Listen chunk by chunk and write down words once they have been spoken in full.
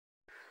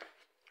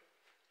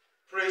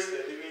Praise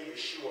the living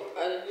Yeshua.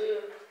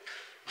 Hallelujah.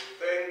 We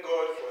thank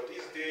God for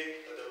this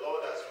day that the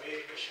Lord has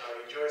made. We shall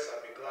rejoice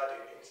and be glad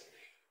in it.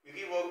 We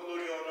give all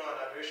glory, honor, and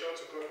adoration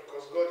to God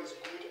because God is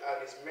good and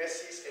His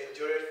mercies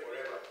endure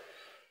forever.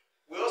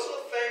 We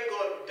also thank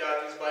God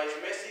that it's by His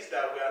mercies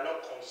that we are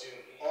not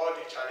consumed. All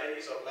the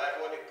challenges of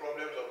life, all the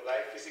problems of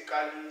life,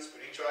 physically,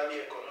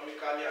 spiritually,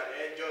 economically,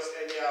 and just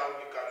anyhow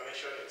we can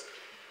mention it.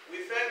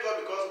 We thank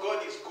God because God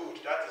is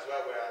good. That is why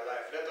we are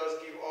alive. Let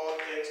us give all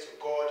thanks to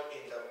God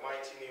in the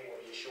mighty name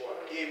of Yeshua.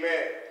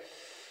 Amen.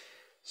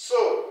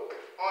 So,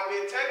 on a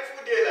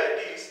thankful day like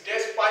this,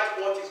 despite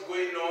what is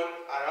going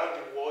on around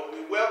the world,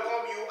 we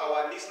welcome you,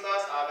 our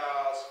listeners and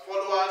our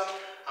followers,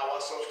 our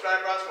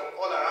subscribers from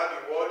all around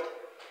the world,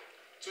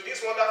 to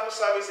this wonderful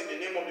service in the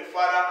name of the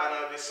Father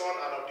and of the Son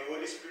and of the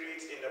Holy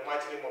Spirit in the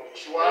mighty name of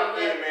Yeshua.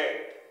 Amen. Amen.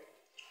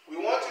 We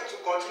want you to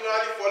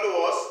continually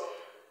follow us,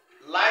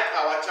 like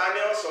our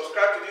channel,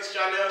 subscribe to this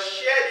channel,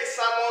 share these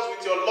sermons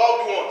with your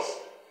loved ones.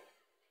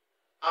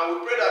 And we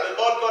pray that the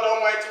Lord God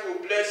Almighty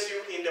will bless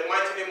you in the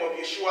mighty name of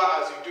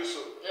Yeshua as you do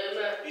so.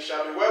 Amen. It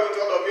shall be well with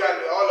all of you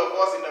and all of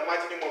us in the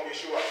mighty name of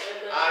Yeshua.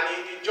 Amen. And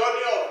in the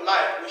journey of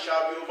life, we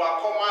shall be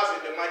overcomers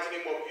in the mighty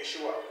name of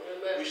Yeshua.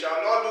 Amen. We shall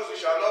not lose, we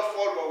shall not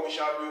fall, but we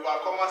shall be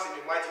overcomers in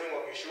the mighty name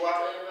of Yeshua.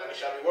 Amen. And it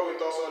shall be well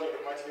with us all in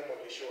the mighty name of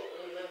Yeshua.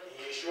 Amen.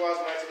 In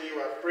Yeshua's mighty name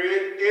we have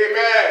prayed.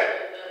 Amen.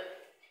 Amen.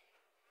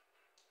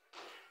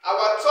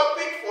 Our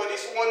topic for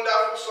this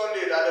wonderful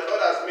Sunday that the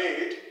Lord has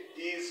made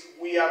is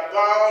we are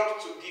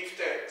bound to give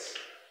thanks.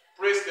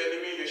 Praise the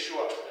living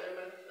Yeshua.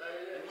 Amen.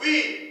 Amen.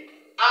 We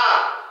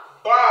are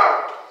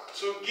bound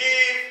to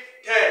give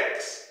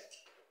thanks.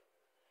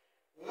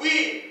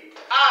 We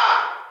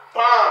are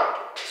bound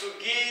to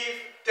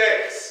give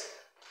thanks.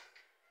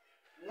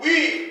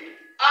 We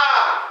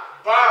are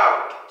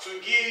bound to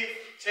give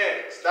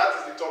thanks. That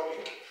is the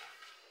topic.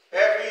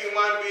 Every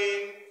human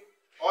being,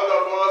 all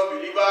of us,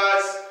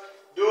 believers,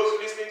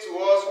 those listening to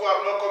us who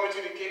have not come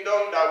into the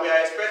kingdom, that we are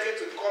expecting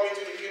to come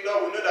into the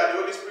kingdom, we know that the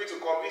Holy Spirit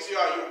will convince you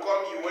and you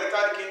enter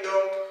the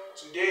kingdom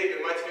today in the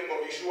mighty name of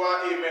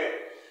Yeshua.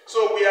 Amen.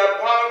 So we are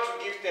bound to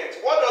give thanks.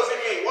 What does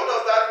it mean? What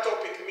does that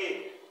topic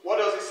mean?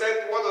 What does the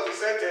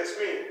sentence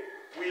mean?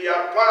 We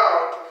are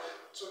bound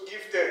to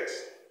give thanks.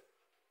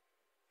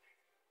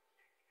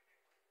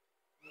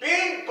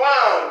 Being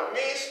bound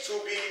means to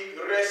be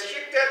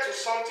restricted to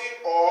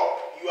something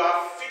or you are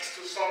fixed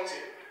to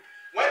something.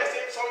 When they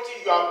say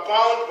something, you are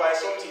bound by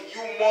something,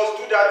 you must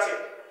do that thing.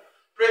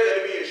 Praise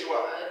the living Yeshua.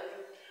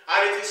 And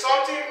it is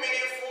something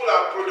meaningful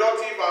and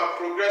productive and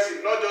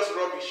progressive, not just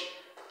rubbish.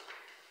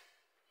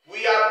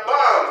 We are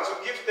bound to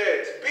give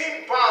thanks.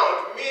 Being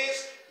bound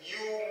means you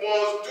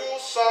must do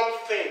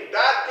something.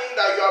 That thing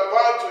that you are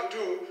bound to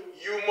do,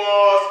 you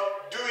must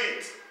do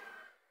it.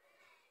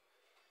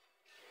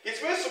 It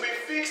means to be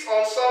fixed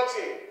on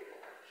something.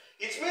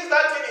 It means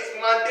that thing is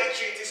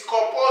mandatory, it is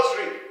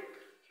compulsory.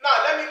 Now,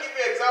 let me give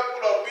you an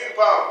example of being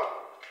bound.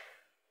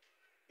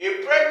 A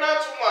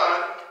pregnant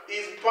woman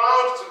is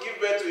bound to give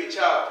birth to a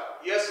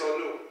child. Yes or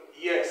no?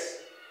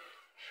 Yes.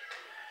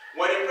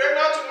 When a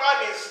pregnant woman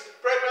is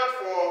pregnant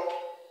for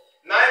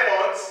 9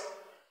 months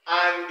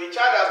and the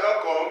child has not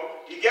come,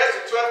 it gets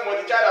to 12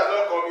 months, the child has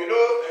not come,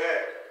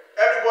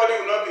 everybody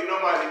will not be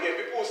normal again.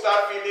 People will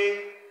start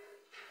feeling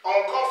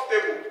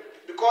uncomfortable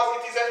because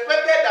it is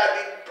expected that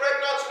the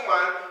pregnant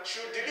woman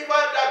should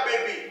deliver that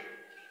baby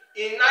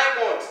in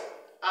 9 months.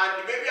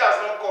 And the baby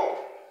has not come.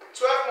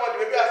 12 months,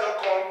 the baby has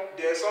not come,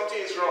 then something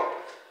is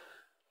wrong.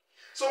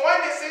 So when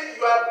they say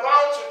you are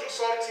bound to do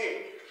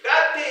something,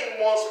 that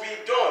thing must be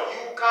done.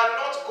 You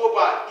cannot go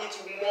back. It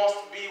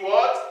must be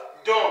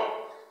what?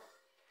 Done.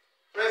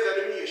 Praise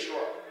the living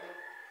Yeshua.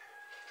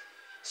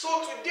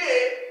 So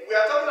today, we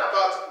are talking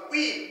about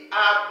we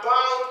are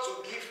bound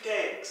to give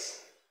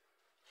thanks.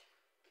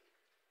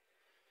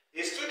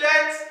 A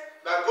student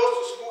that goes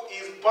to school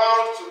is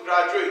bound to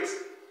graduate.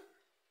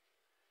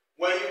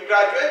 When you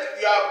graduate,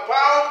 you are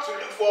bound to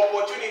look for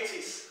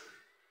opportunities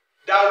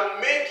that will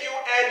make you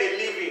earn a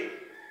living.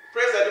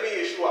 Praise the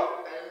living Yeshua.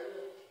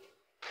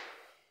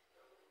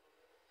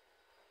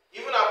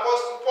 Even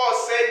Apostle Paul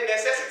said,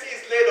 necessity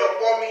is laid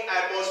upon me,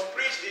 I must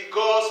preach the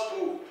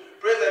gospel.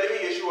 Praise the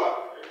living Yeshua.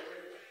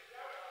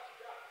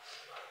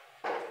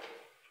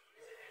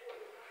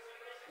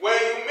 When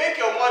you make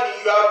your money,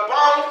 you are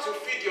bound to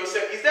feed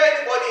yourself. Is there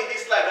anybody in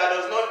this life that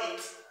does not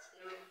eat?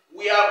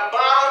 We are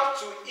bound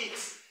to eat.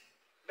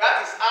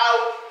 That is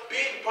how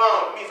being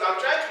bound means. I'm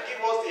trying to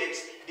give us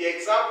the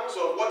examples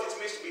of what it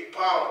means to be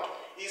bound.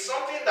 It's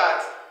something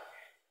that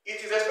it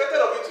is expected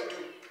of you to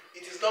do.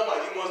 It is normal.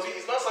 You must do it.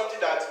 It's not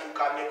something that you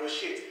can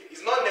negotiate.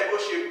 It's not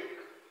negotiable.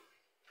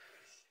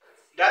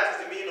 That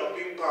is the meaning of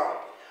being bound.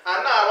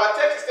 And now our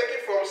text is taken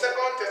from 2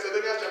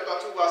 Thessalonians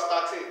chapter 2 verse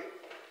 13.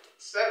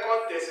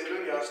 2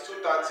 Thessalonians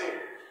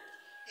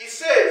 2:13. It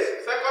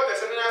says, 2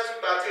 Thessalonians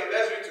 2:13.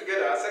 Let's read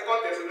together. 2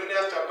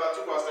 Thessalonians chapter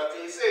 2 verse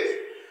 13. It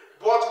says,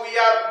 but we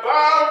are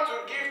bound to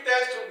give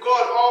thanks to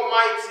God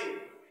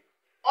Almighty,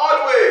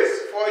 always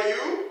for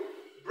you,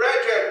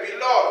 brethren,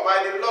 beloved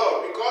by the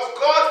Lord, because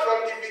God from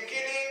the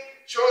beginning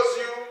chose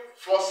you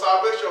for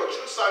salvation salvation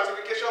through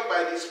sanctification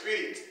by the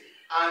Spirit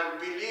and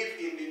believe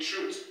in the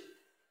truth.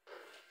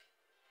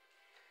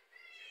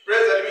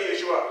 Praise the living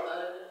Yeshua.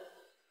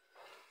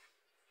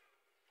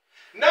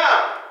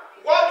 Now,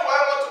 what do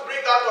I want to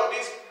bring out of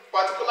this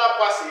particular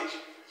passage?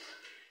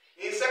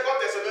 In 2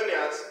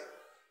 Thessalonians,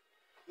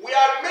 we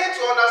are made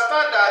to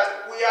understand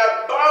that we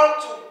are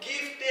bound to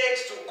give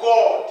thanks to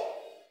God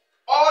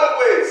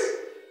always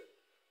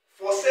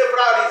for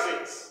several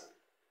reasons.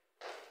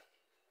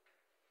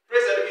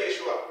 Praise the living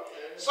Yeshua.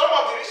 Some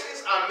of the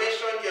reasons are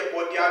mentioned here,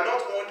 but they are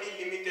not only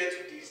limited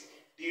to this.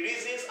 The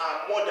reasons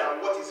are more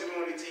than what is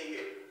even written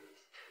here.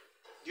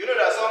 Do you know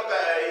that sometimes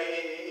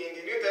in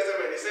the New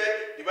Testament,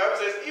 the Bible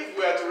says, if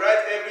we are to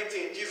write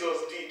everything Jesus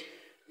did,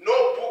 no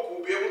book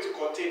will be able to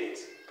contain it.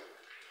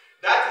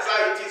 That is how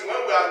it is. When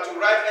we are to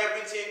write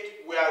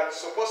everything we are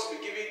supposed to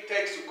be giving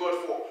thanks to God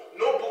for,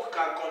 no book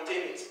can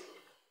contain it.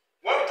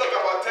 When we talk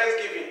about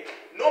thanksgiving,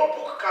 no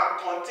book can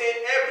contain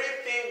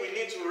everything we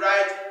need to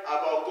write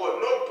about God.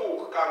 No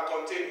book can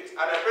contain it.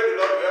 And I pray the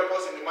Lord will help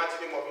us in the mighty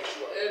name of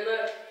Yeshua.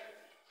 Amen.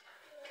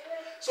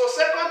 So 2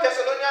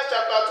 Thessalonians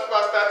chapter 2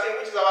 verse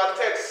 13, which is our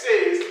text,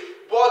 says,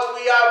 but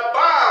we are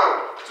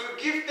bound to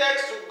give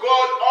thanks to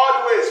God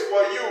always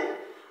for you,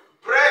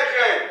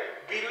 brethren,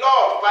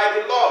 beloved by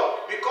the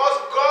Lord, because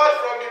God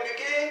from the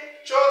beginning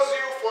chose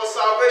you for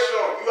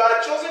salvation. You are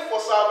chosen for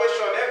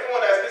salvation.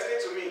 Everyone that is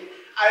listening to me,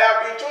 I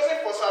have been chosen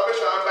for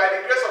salvation, and by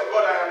the grace of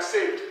God I am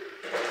saved.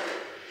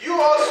 You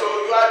also,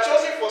 you are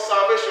chosen for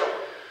salvation.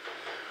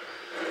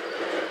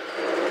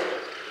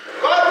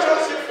 God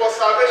chose you for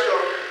salvation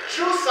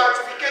through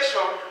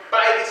sanctification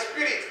by the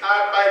Spirit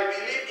and by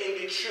belief in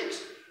the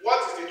truth. What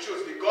is the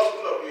truth? The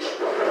gospel of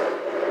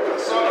Yeshua,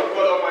 the Son of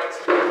God Almighty.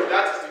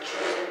 That is the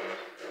truth.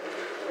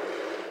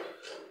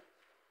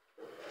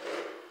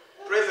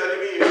 Praise the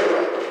living Yeshua.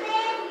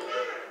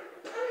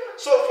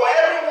 So for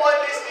everyone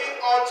listening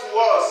on to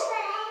us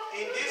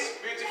in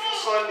this beautiful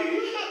Sunday,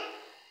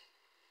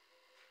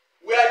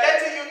 we are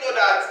letting you know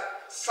that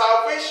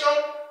salvation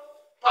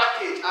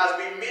package has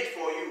been made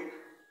for you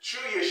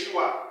through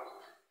Yeshua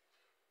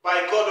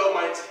by God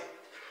Almighty.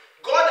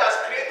 God has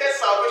created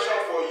salvation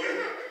for you.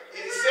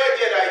 It is said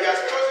here that He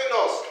has chosen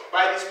us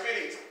by the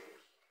Spirit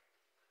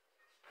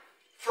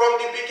from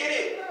the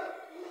beginning.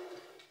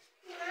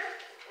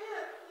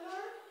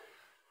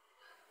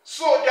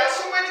 So there are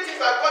so many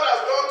things that God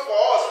has done for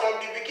us from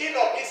the beginning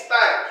of this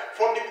time,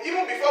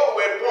 even before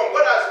we were born.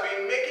 God has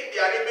been making the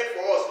arrangement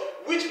for us,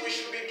 which we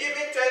should be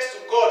giving thanks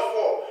to God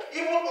for.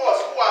 Even us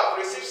who have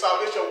received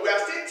salvation, we are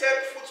still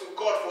thankful to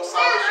God for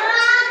salvation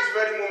in this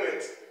very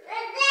moment.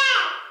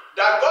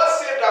 That God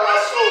saved our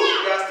souls,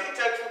 we are still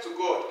thankful to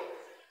God.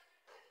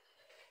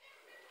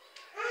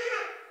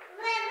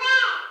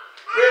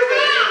 Praise the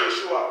living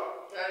Yeshua.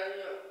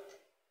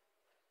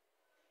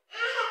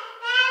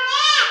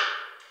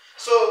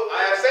 So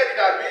I have said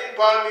that being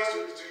bound means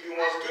you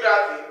must do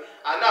that thing.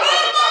 And now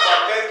we're talking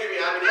about thanksgiving.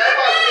 And the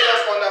Bible has made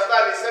us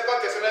understand in 2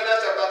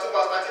 Thessalonians chapter 2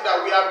 verse 19 that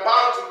we are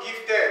bound to give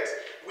thanks.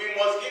 We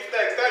must give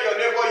thanks. Tell your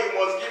neighbor you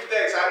must give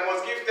thanks. I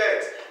must give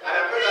thanks. And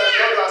I pray that the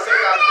Lord will accept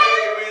our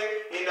thanksgiving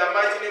in the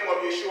mighty name of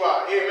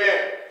Yeshua.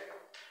 Amen.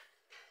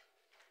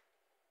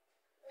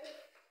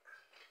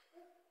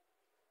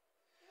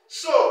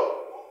 So,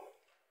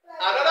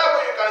 another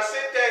way you can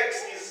say thanks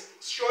is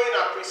showing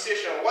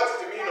appreciation. What is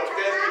the meaning of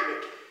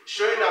thanksgiving?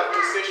 Showing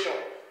appreciation.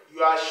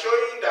 You are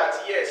showing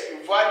that yes,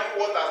 you value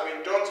what has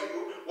been done to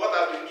you, what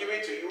has been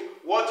given to you,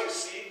 what you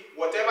see,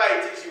 whatever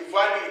it is, you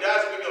value it.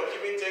 That's the meaning of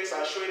giving thanks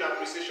and showing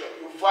appreciation.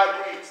 You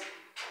value it.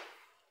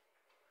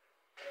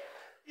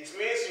 It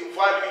means you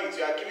value it.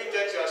 You are giving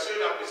thanks, you are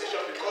showing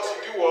appreciation because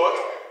you do what?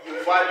 You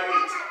value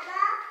it.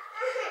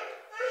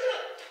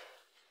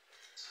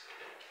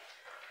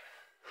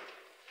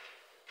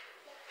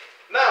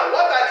 Now,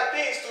 what are the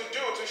things to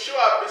do to show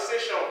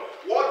appreciation?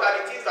 What are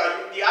the things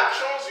that the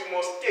actions you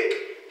must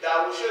take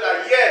that will show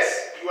that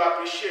yes, you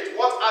appreciate?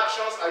 What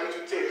actions are you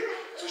to take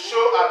to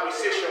show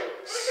appreciation?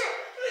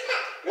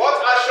 What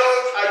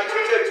actions are you to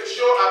take to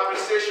show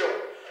appreciation?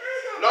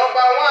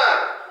 Number one,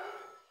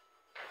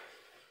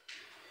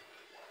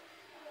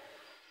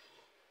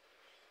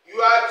 you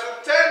are to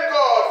thank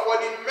God for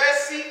the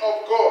mercy of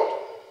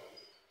God.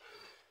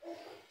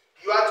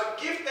 You are to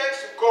give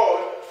thanks to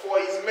God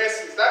for His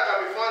mercies. That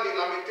can be found in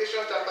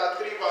Lamentations chapter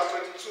 3 verse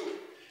 22.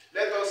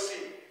 Let us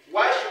see.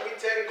 Why should we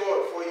thank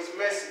God for His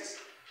mercies?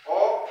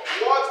 Or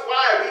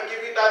why are we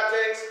giving that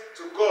thanks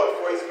to God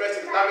for His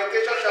mercies?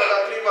 Lamentations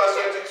chapter 3 verse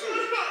 22.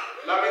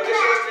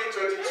 Lamentations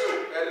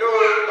 3:22. Hello,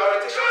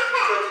 Lamentations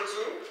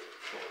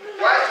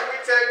 3:22. Why should we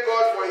thank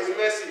God for His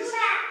mercies?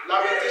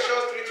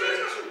 Lamentations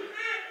 3:22.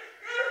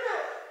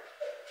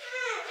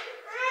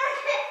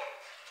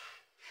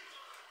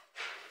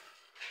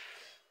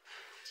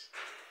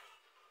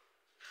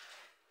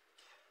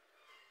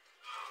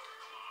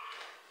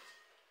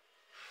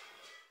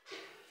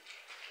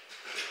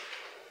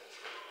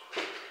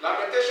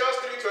 Lamentations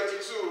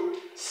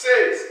 3:22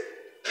 says,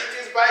 it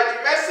is by the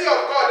mercy of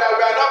God that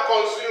we are not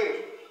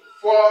consumed,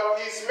 for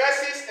His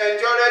mercies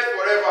endureth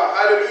forever.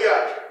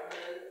 Hallelujah.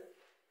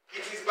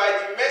 It is by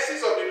the mercies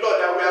of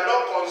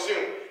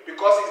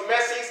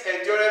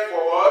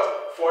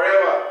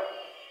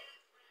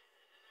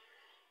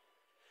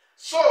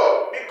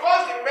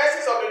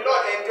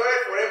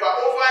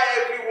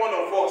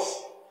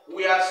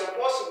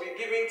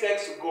giving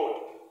thanks to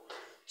God.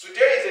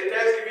 Today is a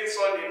Thanksgiving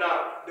Sunday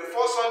now, the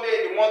first Sunday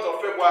in the month of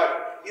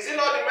February. Is it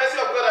not the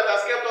mercy of God that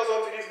has kept us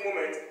up to this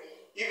moment?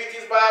 If it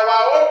is by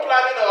our own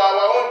planning or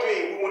our own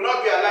doing, we will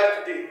not be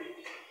alive today.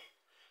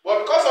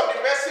 But because of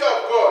the mercy of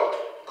God,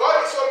 God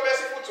is so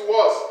merciful to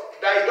us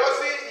that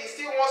He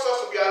still wants us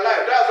to be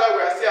alive. That's why we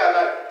are still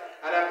alive.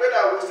 And I pray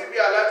that we will still be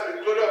alive to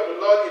the glory of the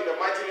Lord in the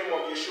mighty name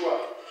of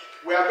Yeshua.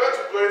 We are going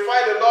to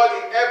glorify the Lord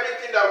in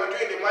everything that we do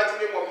in the mighty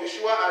name of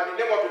Yeshua, and the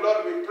name of the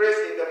Lord will be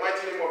praised in the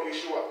mighty name of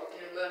Yeshua.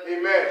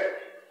 Amen.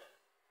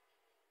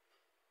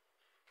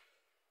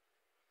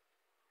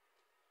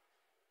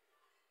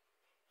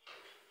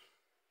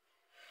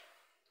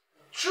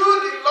 Through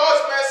the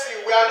Lord's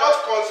mercy, we are not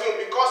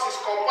consumed because His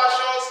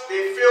compassions,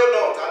 they fail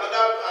not.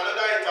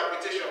 Another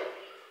interpretation.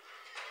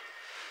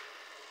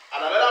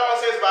 And another one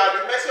says, by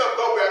the mercy of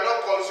God, we are not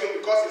consumed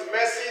because His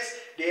mercies,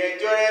 they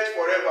endure it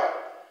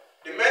forever.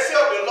 The mercy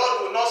of the Lord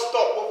will not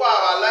stop over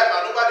our life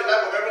and over the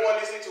life of everyone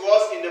listening to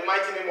us in the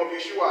mighty name of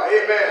Yeshua.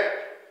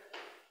 Amen.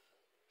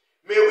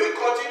 May we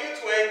continue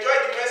to enjoy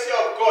the mercy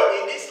of God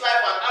in this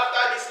life and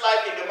after this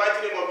life in the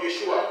mighty name of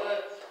Yeshua.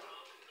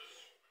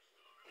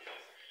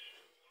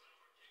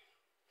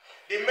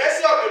 The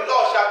mercy of the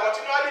Lord shall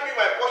continually be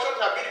my portion,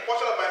 shall be the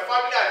portion of my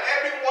family and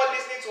everyone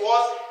listening to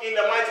us in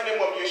the mighty name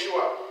of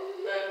Yeshua.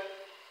 Amen.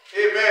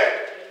 Amen.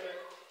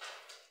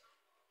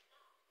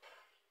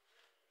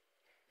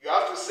 You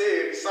have to say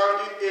a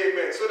resounding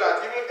amen so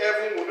that even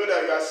heaven will know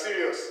that you are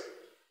serious.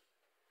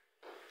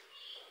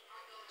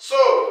 So,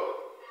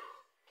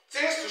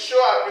 things to show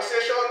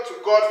appreciation to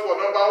God for.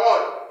 Number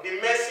one,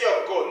 the mercy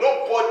of God.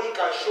 Nobody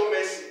can show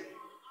mercy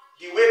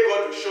the way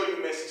God will show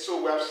you mercy. So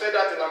we have said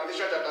that in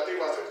Lamentation chapter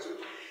 3 verse 22.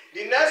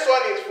 The next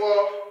one is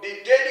for the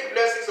daily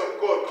blessings of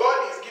God.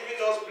 God is giving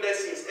us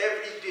blessings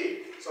every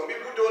day. Some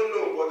people don't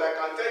know, but I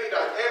can tell you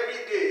that every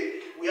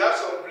day we have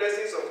some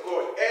blessings of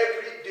God.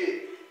 Every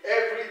day.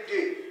 Every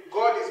day.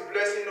 God is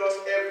blessing us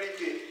every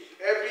day.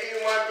 Every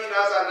human being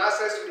has an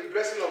access to the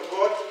blessing of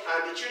God,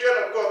 and the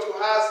children of God who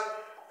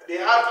they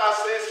have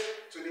access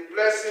to the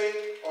blessing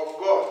of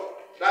God.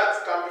 That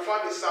can be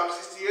found in Psalm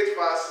 68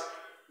 verse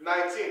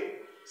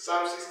 19.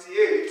 Psalm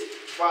 68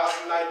 verse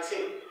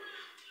 19.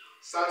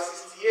 Psalm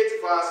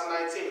 68 verse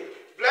 19.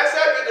 Blessed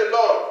be the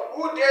Lord,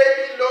 who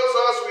daily loads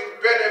us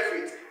with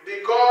benefit,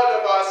 the God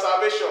of our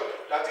salvation.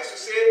 That is to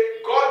say,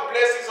 God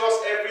blesses us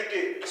every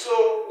day.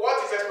 So,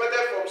 what is expected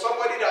from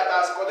somebody that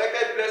has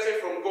collected blessing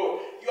from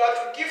God? You are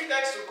to give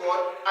thanks to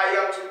God. I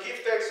am to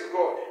give thanks to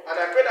God. And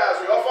I pray that as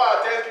we offer our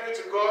thanksgiving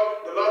to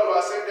God, the Lord will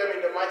accept them in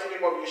the mighty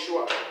name of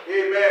Yeshua.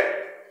 Amen.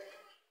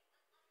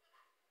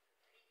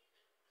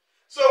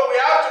 So we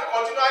have to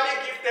continually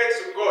give thanks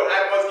to God.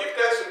 I must give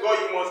thanks to God.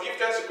 You must give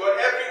thanks to God.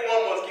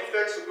 Everyone must give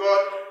thanks to God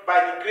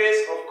by the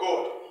grace of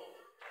God.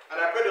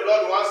 And I pray the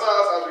Lord will answer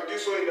us as we do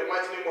so in the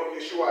mighty name of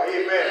Yeshua.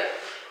 Amen.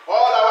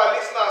 All our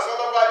listeners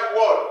all over the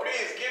world,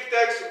 please give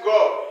thanks to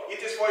God.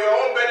 It is for your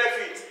own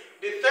benefit.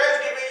 The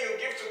thanksgiving you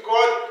give to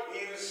God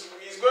is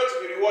going to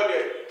be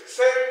rewarded.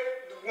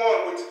 Same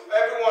one with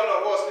every one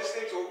of us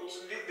listening to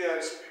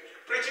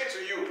preaching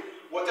to you.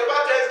 Whatever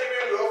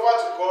thanksgiving we offer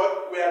to God,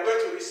 we are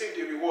going to receive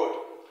the reward.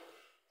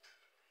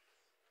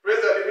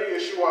 Praise the living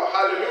Yeshua.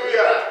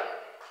 Hallelujah.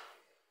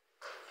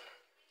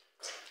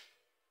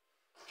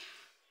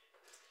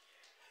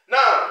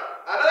 Now,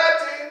 another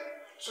thing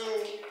to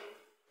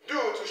do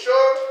to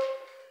show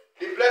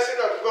the blessing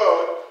of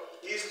God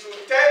is to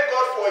thank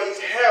God for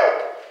His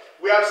help.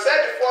 We have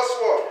said the first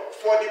one,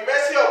 for the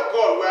mercy of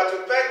God, we are to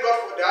thank God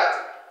for that,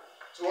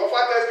 to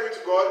offer thanksgiving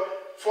to God.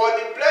 For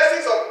the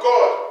blessings of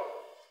God,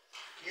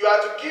 you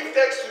are to give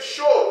thanks to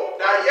show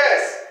that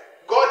yes,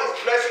 God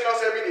is blessing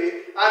us every day.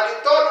 And the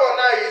third one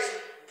now is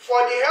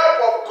for the help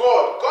of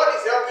God. God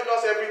is helping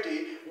us every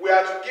day. We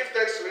are to give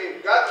thanks to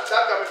Him. That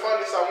can be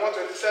found in Psalm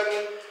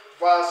 127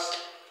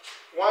 verse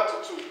 1 to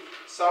 2.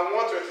 Psalm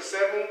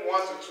 127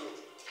 1 to 2.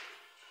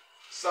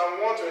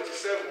 Psalm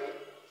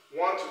 127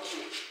 1 to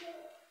 2.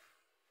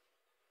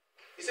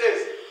 It says,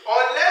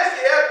 unless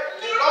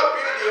the Lord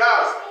build the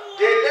house,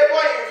 they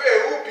labor in vain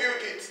who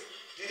build it.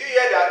 Did you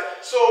hear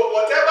that? So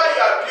whatever you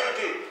are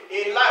building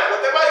in life,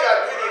 whatever you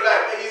are doing in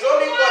life, it is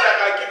only God that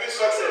can give you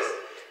success.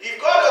 If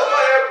God does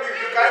not help you,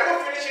 you can even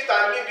finish it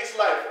and live this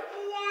life.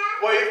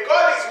 But if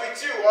God is with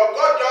you, or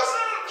God just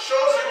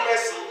shows you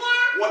mercy,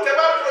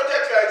 whatever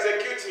project you are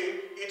executing,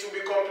 it will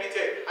be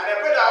completed. And I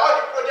pray that all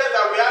the projects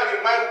that we have in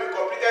mind will be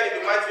completed in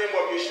the mighty name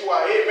of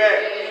Yeshua.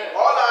 Amen.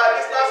 All our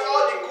listeners,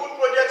 all the good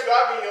projects you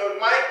have in your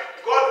mind,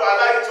 God will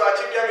allow you to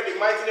achieve them in the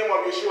mighty name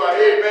of Yeshua.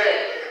 Amen.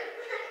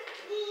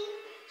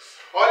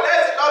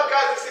 Unless the Lord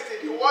guards the city,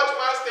 the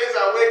watchman stays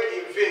awake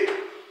in vain.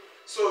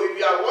 So if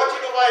you are watching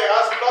over your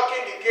house,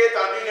 locking the gate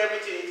and doing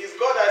everything, it is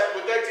God that is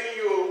protecting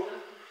you.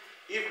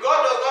 If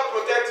God does not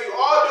protect you,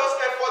 all those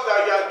efforts that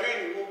you are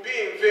doing will be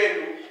in vain.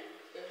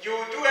 You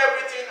will do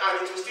everything and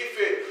it will still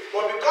fail.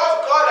 But because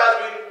God has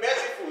been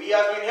merciful, He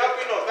has been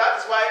helping us. That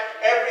is why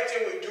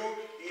everything we do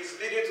is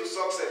leading to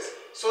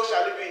success. So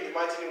shall it be in the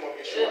mighty name of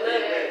Yeshua.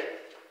 Amen.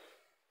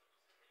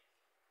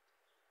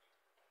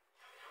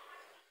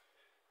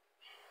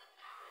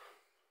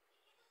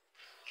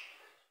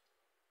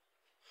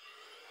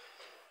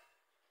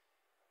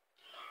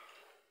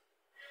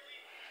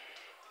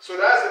 So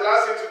that's the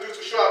last thing to do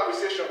to show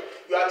appreciation.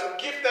 You are to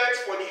give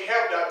thanks for the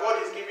help that God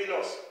is giving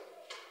us.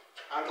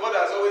 And God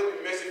has always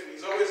been merciful.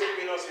 He's always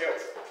giving us help.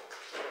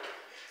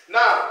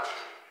 Now,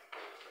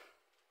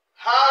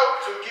 how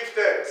to give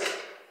thanks?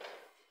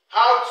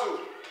 How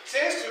to?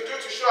 Things to do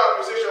to show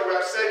appreciation, we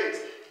have said it.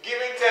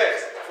 Giving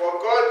thanks for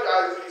God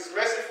as is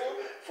merciful,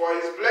 for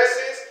his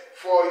blessings,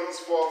 for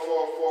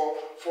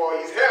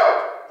his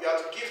help. You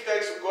have to give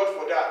thanks to God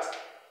for that.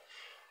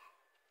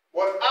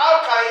 But how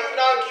can you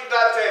now give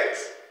that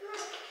thanks?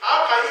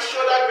 How can you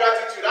show that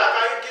gratitude? How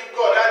can you give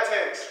God that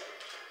thanks?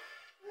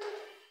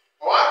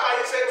 Or how can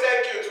you say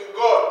thank you to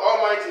God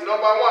Almighty?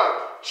 Number one,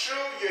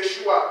 through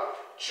Yeshua.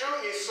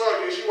 Through his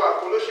son Yeshua.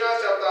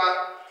 Colossians chapter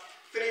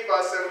 3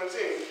 verse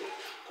 17.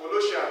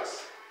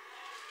 Colossians.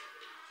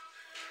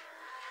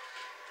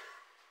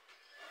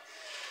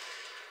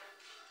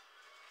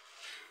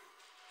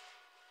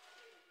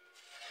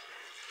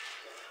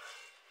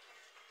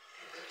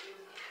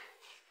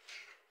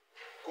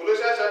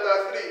 Colossians chapter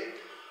 3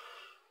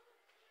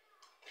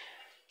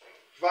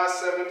 verse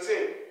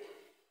 17.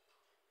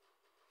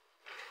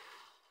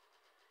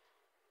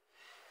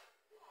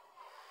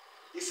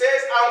 He says,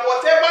 and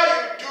whatever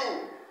you do,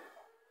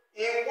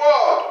 in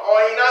word or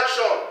in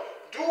action,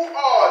 do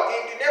all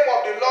in the name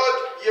of the Lord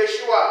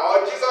Yeshua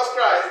or Jesus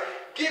Christ,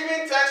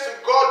 giving thanks to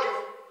God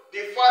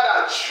the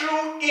Father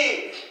through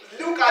him.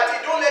 Look at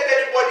it, don't let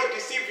anybody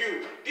deceive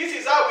you. This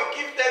is how we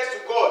give thanks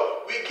to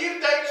God. We give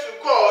thanks to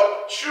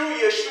God through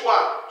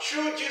Yeshua,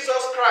 through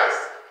Jesus Christ.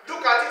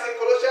 Look at it in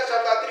Colossians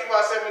chapter 3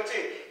 verse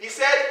 17. He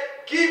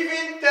said,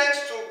 giving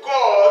thanks to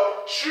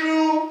God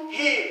through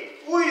him.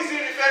 Who is he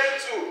referring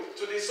to?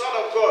 To the Son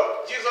of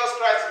God, Jesus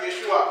Christ,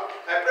 Yeshua.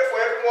 I pray for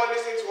everyone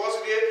listening to us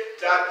today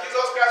that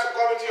Jesus Christ will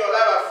come into your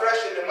life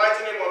afresh in the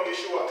mighty name of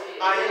Yeshua.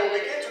 And you will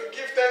begin to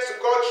give thanks to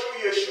God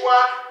through Yeshua,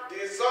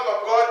 the Son of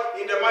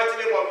God, in the mighty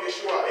name of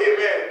Yeshua.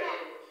 Amen.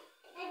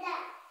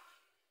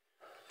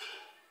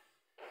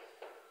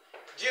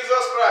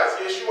 Jesus Christ,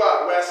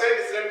 Yeshua, we are saying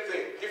the same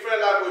thing,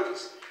 different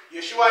languages.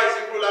 Yeshua is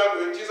Hebrew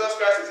language, Jesus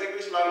Christ is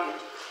English language.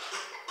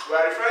 We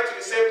are referring to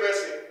the same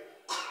person.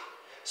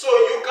 So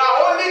you can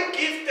only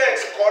give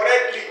thanks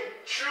correctly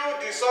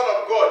through the Son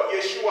of God,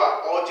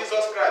 Yeshua, or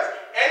Jesus Christ.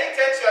 Any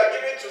thanks you are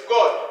giving to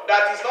God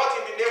that is not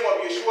in the name of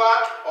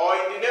Yeshua or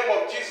in the name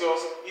of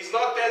Jesus is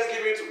not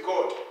thanksgiving to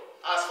God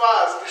as far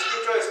as the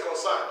scripture is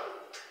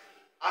concerned.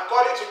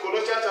 According to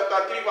Colossians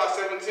chapter 3 verse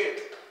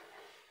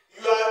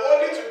 17, you are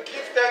only to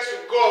give thanks to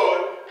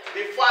God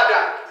the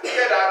Father,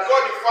 together,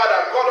 God the Father,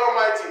 God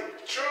Almighty,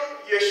 through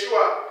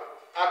Yeshua,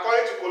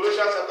 according to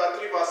Colossians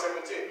chapter 3 verse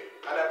 17.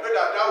 And I pray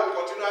that will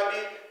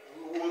continually,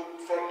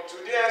 from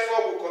today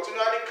henceforth, will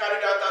continually carry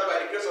that out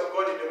by the grace of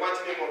God in the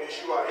mighty name of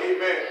Yeshua.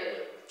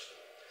 Amen.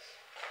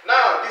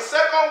 Now, the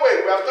second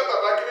way, we have talked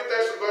about giving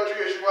thanks to God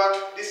through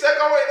Yeshua. The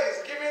second way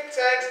is giving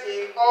thanks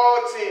in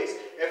all things.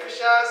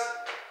 Ephesians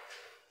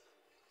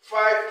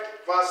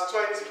 5 verse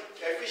 20.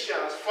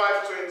 Ephesians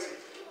 5:20.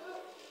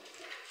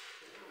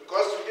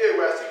 Because today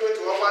we are still going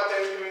to offer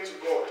thanksgiving to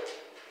God.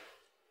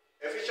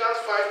 Ephesians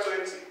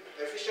 5:20.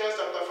 Ephesians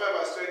chapter 5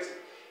 verse 20.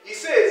 He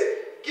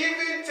says,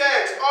 giving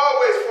thanks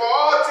always for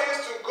all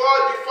things to God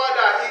the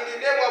Father in the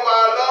name of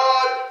our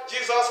Lord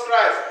Jesus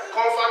Christ.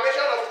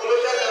 Confirmation of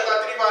Colossians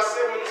chapter 3 verse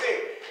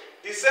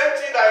 17. The same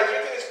thing that is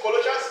written in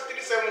Colossians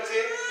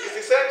 3:17 is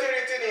the same thing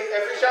written in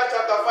Ephesians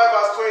chapter 5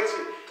 verse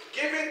 20.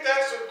 Giving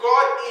thanks to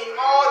God in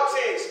all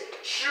things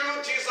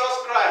through Jesus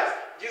Christ.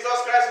 Jesus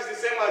Christ is the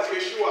same as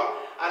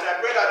Yeshua. And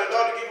I pray that the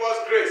Lord will give us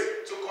grace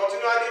to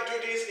continually do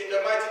this in the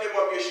mighty name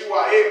of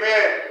Yeshua.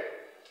 Amen.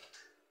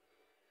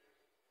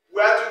 We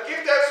are to give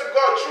thanks to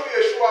God through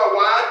Yeshua.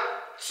 1,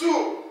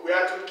 2. We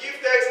are to give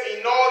thanks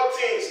in all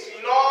things,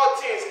 in all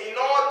things, in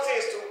all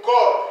things to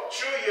God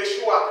through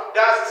Yeshua.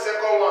 That's the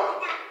second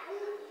one.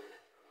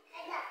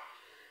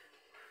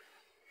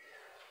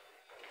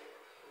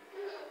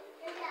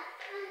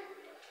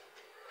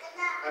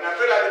 And I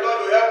pray that the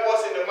Lord will help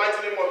us in the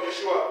mighty name of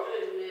Yeshua.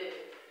 Amen.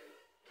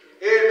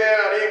 Amen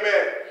and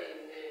amen.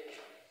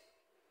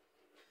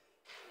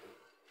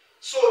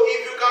 So if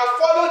you can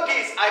follow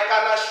this, I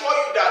can assure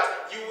you that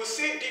you will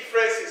see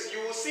differences. You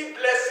will see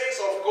blessings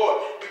of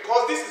God.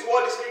 Because this is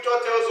what the scripture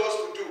tells us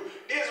to do.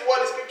 This is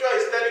what the scripture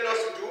is telling us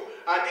to do.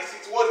 And this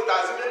is what it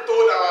has even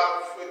told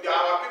our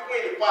people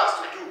in the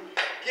past to do.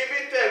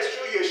 Giving thanks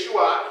through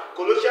Yeshua.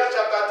 Colossians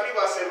chapter 3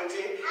 verse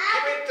 17.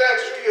 Giving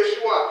thanks through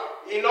Yeshua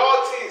in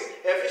all things.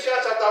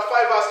 Ephesians chapter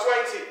 5 verse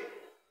 20.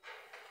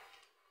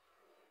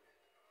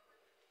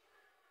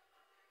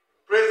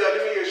 Praise the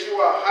living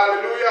Yeshua.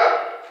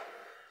 Hallelujah.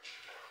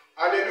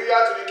 Hallelujah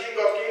to the King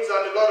of Kings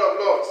and the Lord of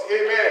Lords.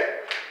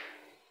 Amen.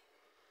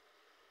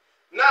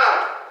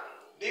 Now,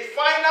 the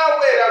final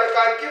way that we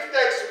can give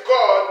thanks to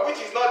God, which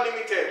is not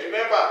limited.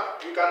 Remember,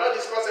 we cannot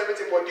discuss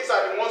everything, but these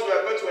are the ones we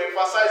are going to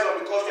emphasize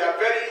on because they are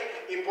very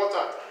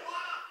important.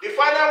 The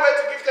final way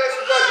to give thanks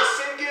to God is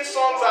singing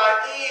songs and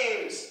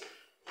hymns.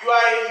 You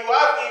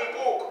have hymn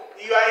book.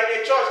 You are in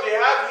a church, they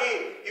have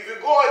hymn. If you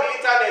go on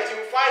the internet, you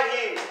will find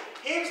hymns.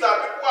 Hymns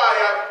that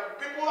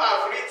people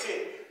have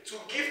written. to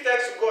give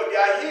thanks to God.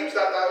 There are hymns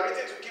that are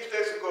written to give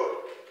thanks to God.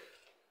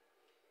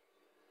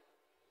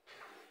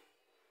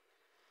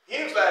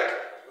 Hymns like,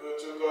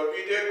 "To God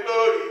be the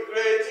glory,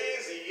 great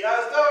things He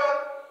has done.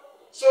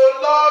 So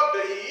loved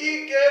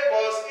He gave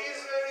us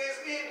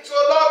so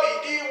loved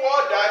He the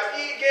world that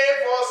He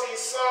gave us His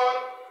Son,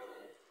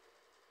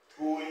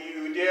 who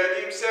yielded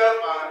Himself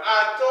an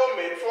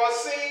atonement for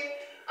sin,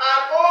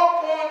 and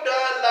opened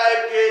the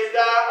life gate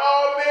that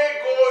all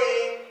may go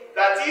in."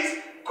 That is,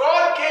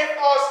 God gave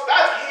us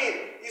that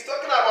hymn. He's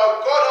talking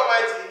about God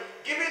Almighty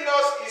giving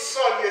us His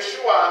Son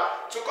Yeshua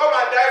to come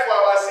and die for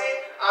our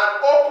sin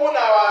and open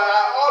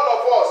all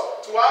of us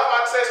to have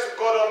access to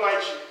God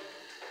Almighty.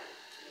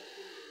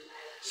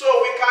 So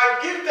we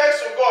can give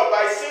thanks to God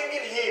by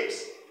singing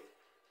hymns.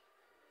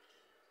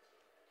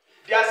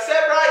 There are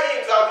several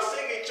hymns that we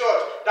sing in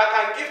church that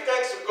can give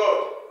thanks to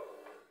God.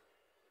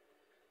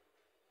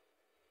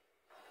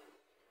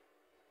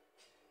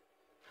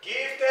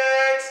 Give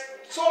thanks.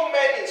 So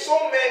many.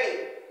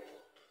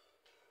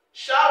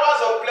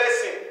 Showers of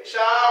blessing.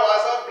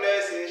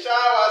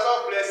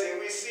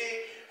 We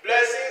see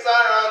blessings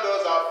around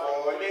us are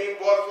falling,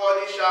 but for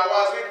the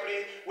showers we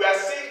plead. We are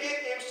singing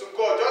hymns to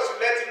God just to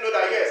let Him know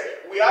that yes,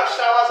 we have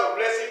showers of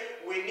blessing,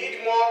 we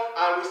need more,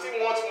 and we still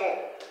want more.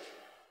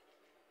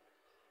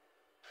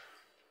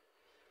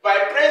 By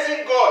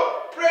praising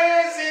God,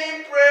 praise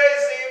Him, praise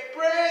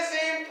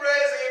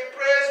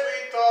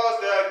with us,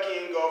 the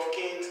King of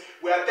Kings.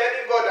 We are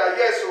telling God that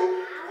yes, so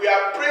we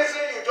are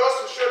praising you just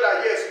to show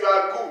that yes, you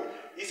are good.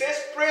 He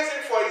says praise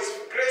Him for His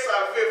grace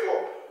and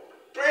favor.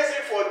 Praise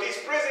Him for this,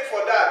 praise Him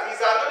for that.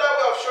 It's another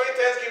way of showing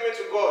thanksgiving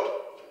to God.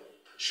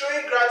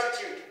 Showing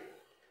gratitude.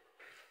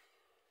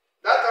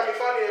 That can be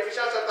found in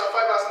Ephesians chapter 5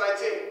 verse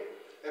 19.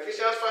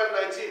 Ephesians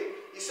 5:19.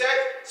 He said,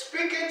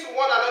 speaking to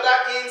one another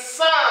in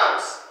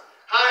psalms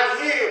and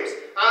hymns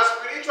and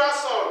spiritual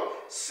songs,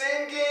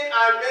 singing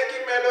and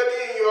making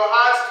melody in your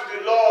hearts to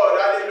the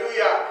Lord.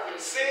 Hallelujah.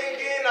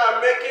 Singing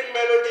and making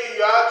melody in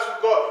your heart to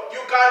God.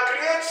 You can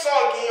create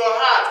song in your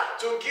heart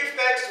to give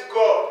thanks to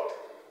God.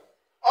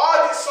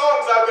 All the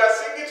songs that we are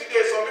singing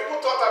today, some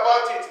people thought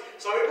about it.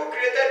 Some people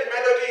created the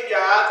melody in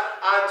their heart,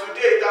 and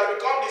today it has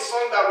become the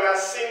song that we are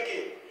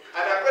singing.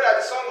 And I pray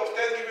that the song of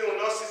thanksgiving will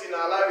not cease in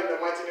our life in the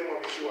mighty name of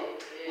Yeshua.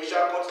 We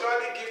shall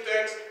continually give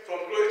thanks from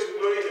glory to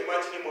glory in the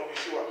mighty name of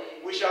Yeshua.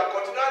 We shall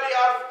continually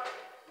have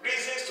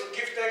reasons to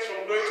give thanks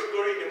from glory to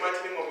glory in the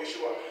mighty name of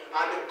Yeshua.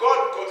 And God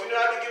will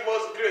continually give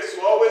us grace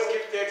to always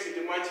give thanks in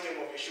the mighty name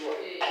of Yeshua.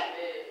 Amen.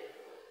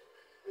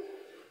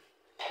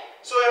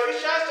 So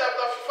Ephesians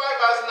chapter 5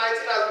 verse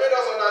 19 has made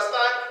us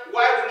understand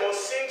why we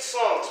must sing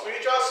songs,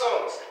 spiritual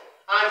songs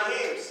and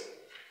hymns.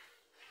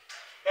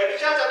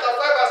 Ephesians chapter 5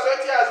 verse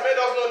 20 has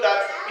made us know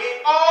that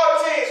in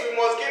all things we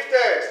must give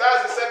thanks.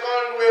 That's the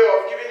second way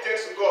of giving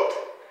thanks to God.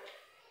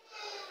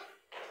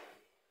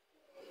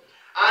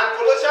 And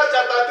Colossians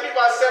chapter 3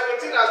 verse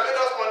 17 has made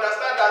us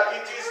understand that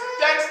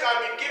thanks can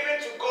be given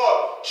to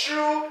God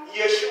through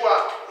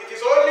Yeshua. It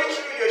is only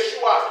through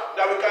Yeshua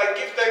that we can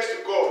give thanks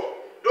to God.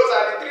 Those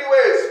are the three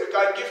ways we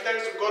can give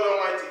thanks to God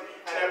Almighty.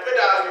 And I pray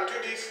that as we do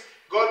this,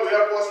 God will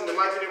help us in the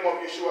mighty name of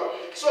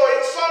Yeshua. So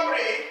in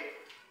summary,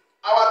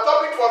 our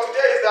topic for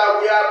today is that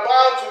we are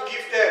bound to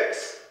give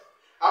thanks.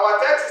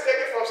 Our text is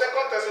taken from 2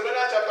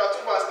 Thessalonians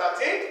chapter 2 verse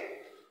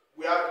 13.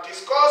 We have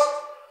discussed,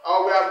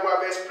 or we have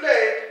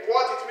explained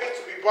what it means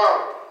to be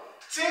bound.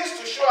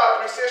 Things to show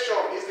appreciation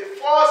is the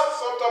first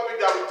subtopic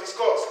that we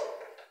discussed.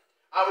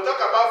 And we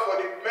talk about for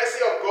the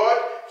mercy of God,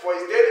 for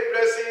His daily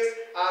blessings,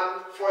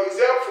 and for His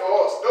help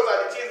for us. Those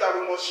are the things that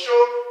we must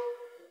show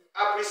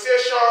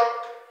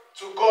appreciation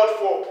to God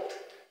for.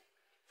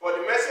 For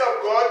the mercy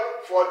of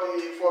God, for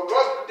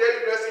God's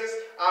daily blessings,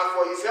 and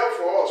for His help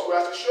for us. We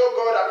have to show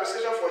God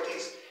appreciation for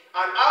this.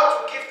 And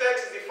how to give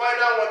thanks is the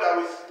final one that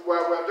we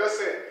have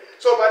just said.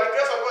 So by the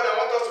grace of God,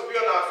 I want us to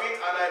be on our feet,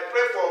 and I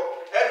pray for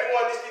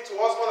everyone listening to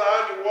us all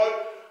around the world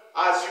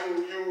as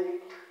you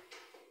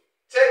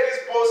take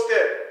this bold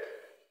step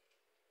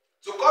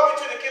to come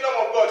into the kingdom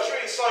of God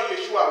through His Son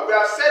Yeshua. We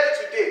have said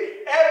it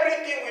today.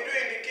 Everything we do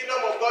in the kingdom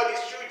of God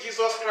is through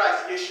Jesus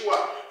Christ, Yeshua.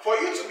 For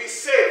you to be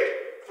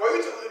saved, for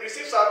you to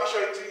receive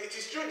salvation, it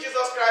is through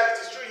Jesus Christ,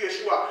 it is through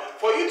Yeshua.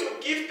 For you to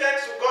give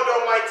thanks to God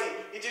Almighty,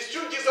 it is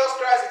through Jesus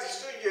Christ, it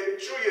is through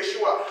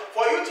Yeshua.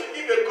 For you to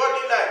live a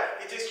godly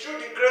life, it is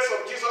through the grace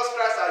of Jesus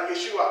Christ and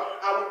Yeshua.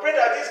 And we pray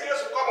that this grace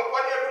will come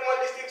upon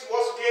everyone listening to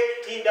us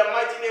today in the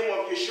mighty name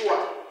of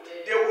Yeshua.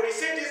 They will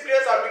receive this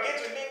grace and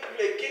begin to live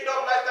a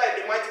kingdom lifestyle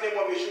in the mighty name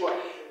of Yeshua.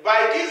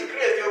 By this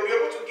grace, they will be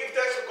able to give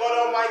thanks to God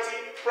Almighty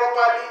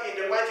properly in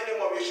the mighty name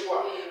of Yeshua.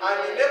 And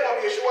the name of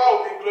Yeshua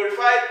will be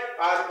glorified,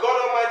 and God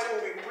Almighty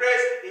will be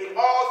praised in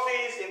all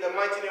things in the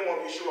mighty name of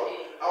Yeshua.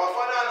 Our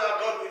Father and our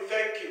God, we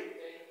thank you.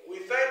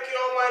 We thank you,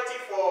 Almighty,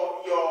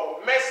 for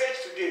your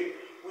message today.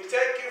 We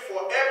thank you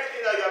for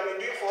everything that you have been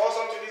doing for us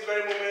up to this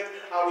very moment.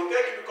 And we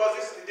thank you because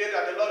this is the day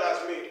that the Lord has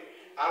made.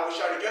 And we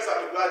shall rejoice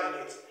and be glad in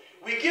it.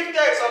 We give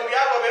thanks on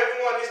behalf of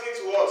everyone listening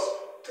to us,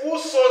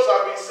 whose souls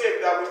have been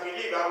saved, that we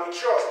believe and we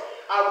trust.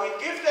 And we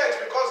give thanks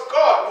because,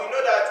 God, we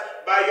know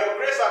that by your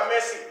grace and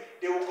mercy,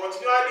 they will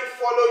continually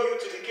follow you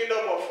to the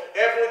kingdom of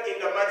heaven in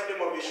the mighty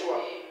name of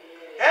Yeshua.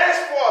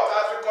 Henceforth,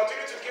 as we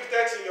continue to give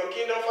thanks in your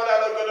kingdom, Father,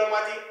 Lord God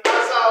Almighty,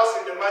 answer us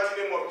in the mighty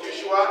name of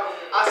Yeshua.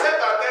 Accept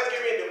our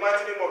thanksgiving in the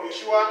mighty name of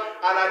Yeshua.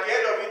 And at the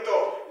end of it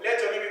all, let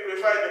your name be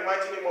glorified in the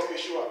mighty name of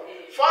Yeshua.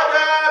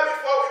 Father,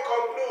 before we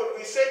conclude,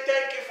 we say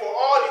thank you for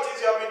all the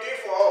things you have been doing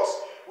for us.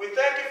 We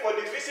thank you for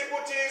the visible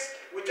things.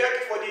 We thank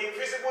you for the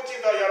invisible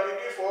things that you have been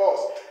doing for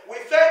us. We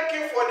thank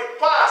you for the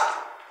past,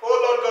 oh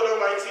Lord God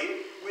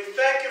Almighty. We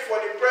thank you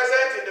for the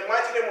present in the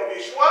mighty name of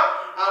Yeshua.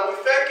 And we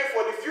thank you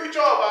for the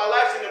future of our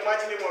lives in the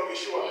mighty name of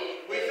Yeshua.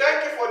 We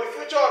thank you for the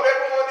future of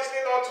everyone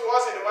listening on to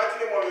us in the mighty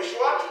name of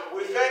Yeshua.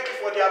 We thank you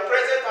for their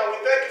present and we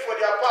thank you for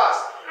their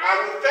past. And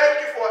we thank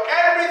you for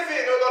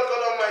everything, oh Lord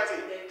God Almighty.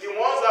 The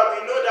ones that we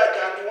know that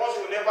and the ones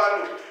we will never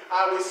know.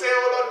 And we say,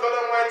 oh Lord God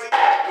Almighty,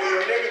 may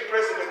your name be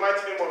praised in the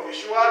mighty name of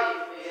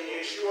Yeshua. In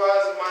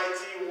Yeshua's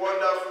mighty,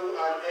 wonderful,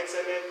 and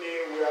excellent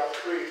name we are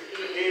praying.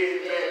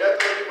 Amen. Let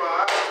us give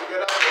our hands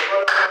together for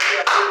God Almighty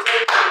and say,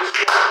 thank you,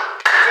 Yeshua.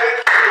 Thank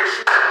you,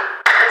 Yeshua.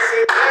 Let's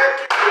say, thank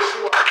you,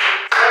 Yeshua.